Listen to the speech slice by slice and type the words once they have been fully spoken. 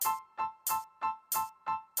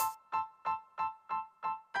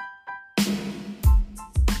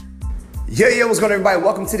Yo, what's going on, everybody?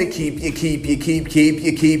 Welcome to the Keep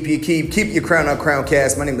Your Crown on Crown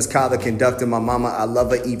cast. My name is Kyle, the conductor. My mama, I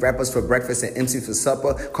love her. Eat rappers for breakfast and MC for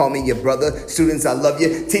supper. Call me your brother. Students, I love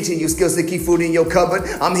you. Teaching you skills to keep food in your cupboard.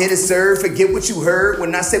 I'm here to serve. Forget what you heard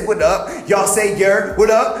when I say what up. Y'all say yer, what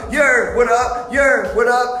up? Yer, what up? Yer, what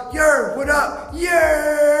up? Yer, what up?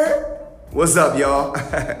 Yer. What's up, y'all?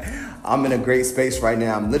 I'm in a great space right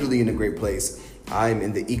now. I'm literally in a great place. I'm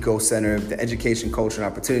in the Eco Center. The Education, Culture,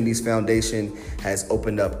 and Opportunities Foundation has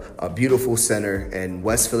opened up a beautiful center in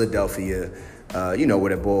West Philadelphia. You know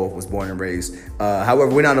where that boy was born and raised. However,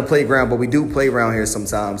 we're not on a playground, but we do play around here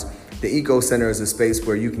sometimes. The Eco Center is a space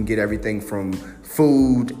where you can get everything from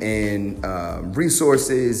food and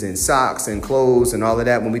resources and socks and clothes and all of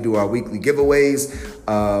that when we do our weekly giveaways,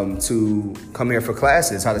 to come here for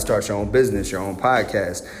classes, how to start your own business, your own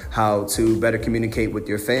podcast, how to better communicate with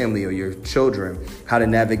your family or your children, how to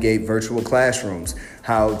navigate virtual classrooms,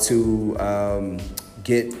 how to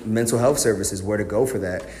get mental health services, where to go for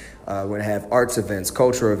that. We're going to have arts events,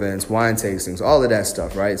 culture events, wine tastings, all of that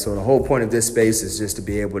stuff, right? So the whole point of this space is just to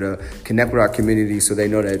be able to connect with our community so they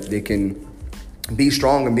know that they can be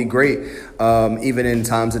strong and be great, even in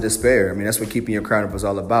times of despair. I mean, that's what Keeping Your Crown Up is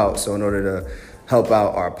all about. So in order to help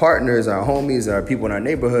out our partners, our homies, our people in our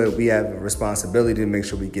neighborhood, we have a responsibility to make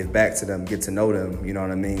sure we give back to them, get to know them, you know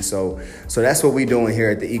what I mean? So that's what we're doing here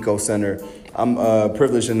at the Eco Center. I'm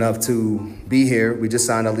privileged enough to be here. We just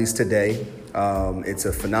signed a lease today. It's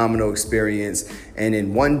a phenomenal experience. And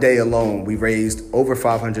in one day alone, we raised over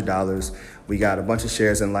 $500. We got a bunch of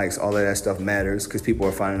shares and likes. All of that stuff matters because people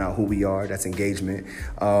are finding out who we are. That's engagement.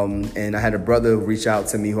 And I had a brother reach out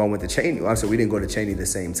to me who I went to Cheney. So we didn't go to Cheney at the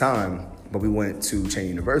same time, but we went to Cheney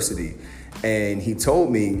University. And he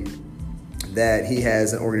told me that he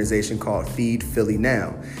has an organization called Feed Philly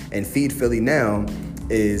Now. And Feed Philly Now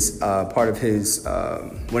is part of his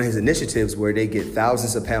one of his initiatives where they get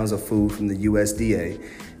thousands of pounds of food from the USDA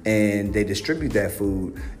and they distribute that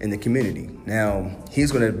food in the community. Now,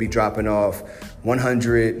 he's going to be dropping off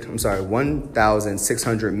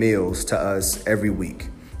 1,600 meals to us every week.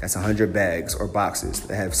 That's 100 bags or boxes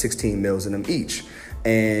that have 16 meals in them each.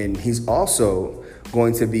 And he's also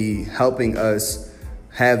going to be helping us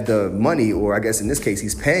have the money, or I guess in this case,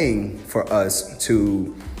 he's paying for us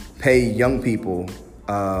to pay young people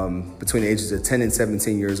between the ages of 10 and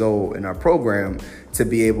 17 years old in our program to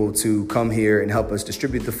be able to come here and help us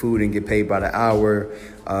distribute the food and get paid by the hour.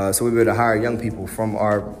 So we'll be able to hire young people from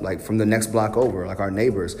from the next block over, like our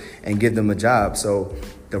neighbors, and give them a job. So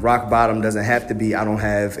the rock bottom doesn't have to be, I don't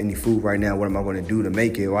have any food right now, what am I going to do to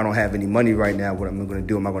make it? Or I don't have any money right now, what am I going to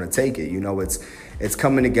do? Am I going to take it? You know, it's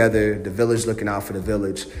coming together, the village looking out for the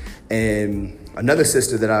village. And another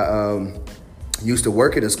sister that I used to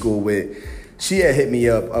work at a school with, she had hit me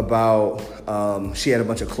up about, she had a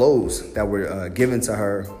bunch of clothes that were given to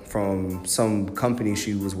her from some company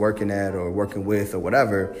she was working at or working with or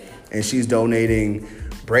whatever. And she's donating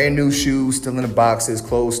brand new shoes, still in the boxes,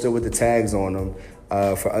 clothes still with the tags on them,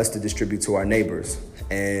 for us to distribute to our neighbors.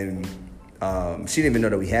 And she didn't even know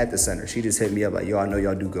that we had the center. She just hit me up like, yo, I know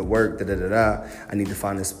y'all do good work, I need to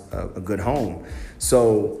find us a good home.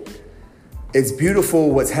 So it's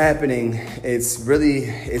beautiful what's happening. It's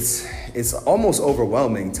almost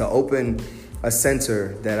overwhelming to open a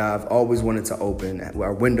center that I've always wanted to open.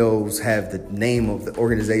 Our windows have the name of the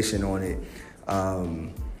organization on it.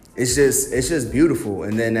 It's just beautiful.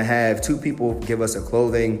 And then to have two people give us a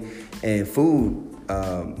clothing and food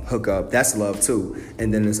hookup, that's love too.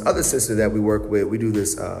 And then this other sister that we work with, we do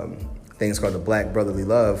this things called the Black Brotherly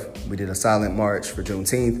Love. We did a silent march for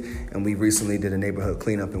Juneteenth, and we recently did a neighborhood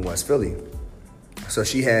cleanup in West Philly. So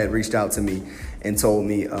she had reached out to me and told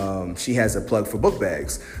me she has a plug for book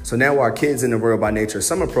bags. So now our Kids in the World by Nature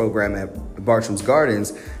summer program at Bartram's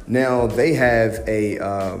Gardens, now they have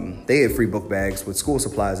free book bags with school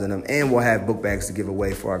supplies in them, and we'll have book bags to give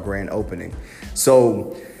away for our grand opening.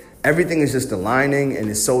 So everything is just aligning and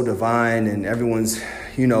it's so divine, and everyone's,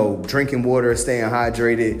 drinking water, staying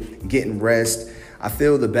hydrated, getting rest. I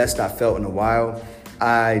feel the best I felt in a while.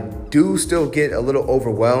 I do still get a little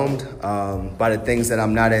overwhelmed by the things that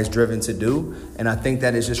I'm not as driven to do. And I think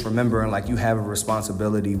that is just remembering, like, you have a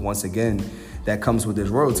responsibility, once again, that comes with this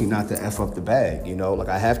royalty, not to F up the bag. Like,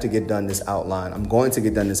 I have to get done this outline. I'm going to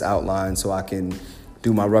get done this outline so I can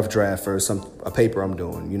do my rough draft for a paper I'm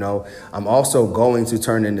doing. I'm also going to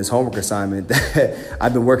turn in this homework assignment that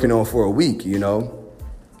I've been working on for a week,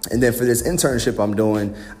 And then for this internship I'm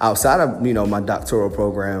doing outside of, my doctoral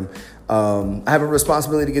program, I have a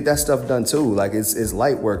responsibility to get that stuff done too. Like it's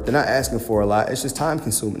light work. They're not asking for a lot. It's just time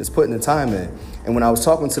consuming. It's putting the time in. And when I was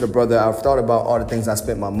talking to the brother, I've thought about all the things I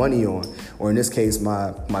spent my money on, or in this case,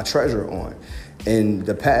 my treasure on in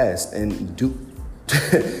the past. And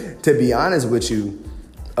to be honest with you,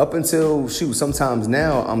 up until, sometimes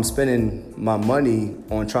now I'm spending my money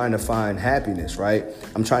on trying to find happiness, right?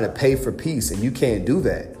 I'm trying to pay for peace, and you can't do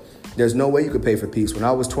that. There's no way you could pay for peace. When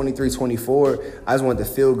I was 23, 24, I just wanted to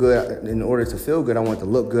feel good. In order to feel good, I wanted to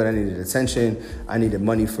look good. I needed attention. I needed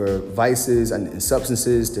money for vices and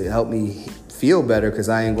substances to help me feel better because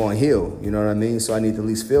I ain't going to heal. You know what I mean? So I need to at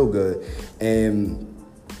least feel good. And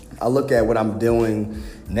I look at what I'm doing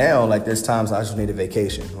now, like there's times I just need a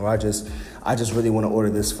vacation, or I just really want to order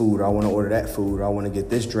this food, or I want to order that food, or I want to get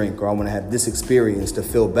this drink, or I want to have this experience to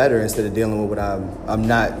feel better instead of dealing with what I'm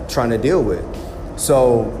not trying to deal with.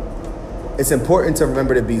 So it's important to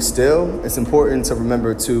remember to be still. It's important to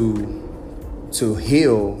remember to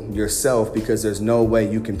heal yourself, because there's no way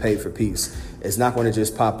you can pay for peace. It's not going to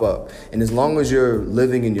just pop up. And as long as you're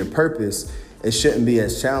living in your purpose, it shouldn't be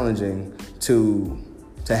as challenging to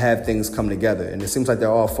have things come together. And it seems like they're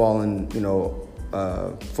all falling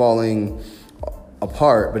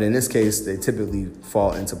apart, but in this case, they typically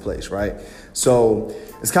fall into place, right? So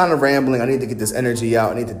it's kind of rambling. I need to get this energy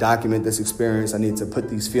out. I need to document this experience. I need to put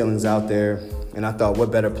these feelings out there. And I thought,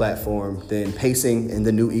 what better platform than pacing in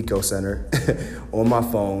the new Eco Center on my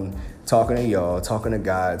phone, talking to y'all, talking to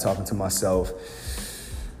God, talking to myself,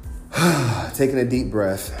 taking a deep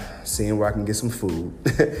breath, seeing where I can get some food,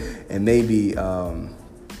 and maybe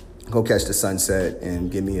go catch the sunset and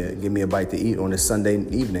give me a bite to eat on this Sunday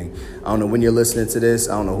evening. I don't know when you're listening to this.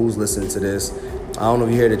 I don't know who's listening to this. I don't know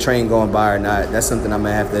if you hear the train going by or not. That's something I'm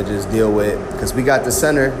gonna have to just deal with, because we got the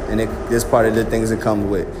center, and this part of the things that come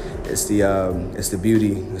with. It's the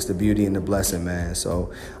beauty and the blessing, man.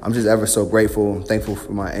 So I'm just ever so grateful. I'm thankful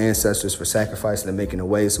for my ancestors for sacrificing and making a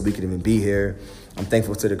way so we could even be here. I'm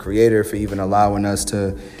thankful to the Creator for even allowing us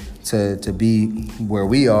to be where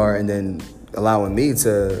we are, and then allowing me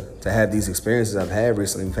to have these experiences I've had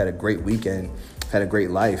recently. We've had a great weekend, had a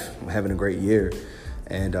great life, I'm having a great year.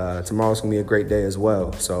 And tomorrow's gonna be a great day as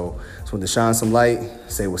well. So just want to shine some light,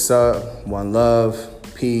 say what's up, one love,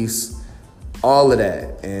 peace, all of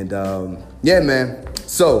that. And yeah, man.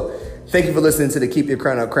 So thank you for listening to the Keep Your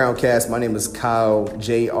Crown Up Crowncast. My name is Kyle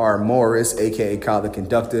J.R. Morris, a.k.a. Kyle the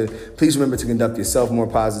Conductor. Please remember to conduct yourself more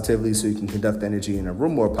positively so you can conduct energy in a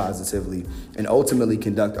room more positively and ultimately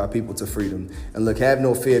conduct our people to freedom. And look, have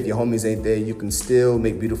no fear if your homies ain't there. You can still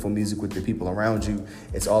make beautiful music with the people around you.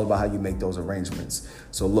 It's all about how you make those arrangements.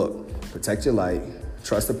 So look, protect your light,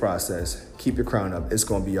 trust the process, keep your crown up. It's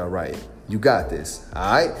going to be all right. You got this.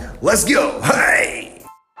 All right, let's go. Hey!